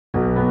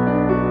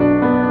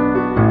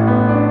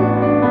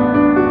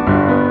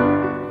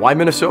Why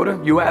Minnesota,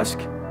 you ask?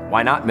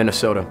 Why not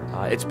Minnesota?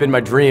 It's been my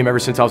dream ever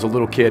since I was a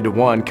little kid to,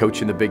 one,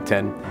 coach in the Big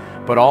Ten,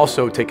 but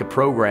also take a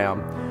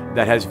program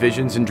that has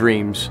visions and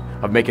dreams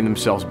of making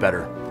themselves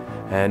better.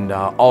 And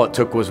all it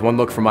took was one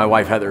look from my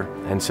wife, Heather,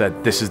 and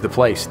said, this is the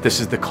place, this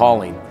is the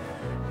calling.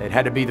 It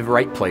had to be the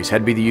right place, had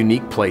to be the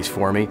unique place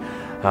for me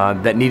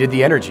that needed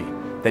the energy,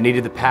 that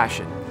needed the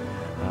passion,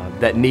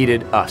 that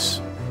needed us.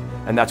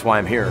 And that's why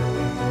I'm here. 10, 5,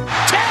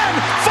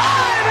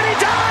 and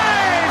he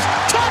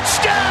dives!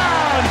 Touchdown!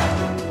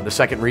 The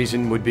second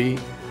reason would be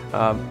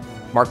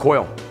Mark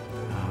Coyle.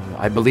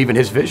 I believe in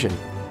his vision,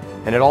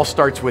 and it all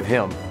starts with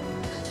him.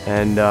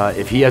 And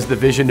if he has the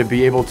vision to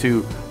be able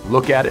to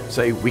look at it,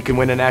 say, we can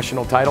win a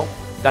national title,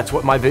 that's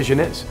what my vision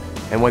is.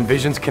 And when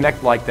visions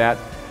connect like that,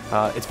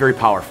 it's very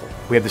powerful.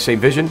 We have the same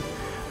vision,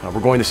 we're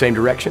going the same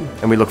direction,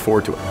 and we look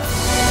forward to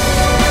it.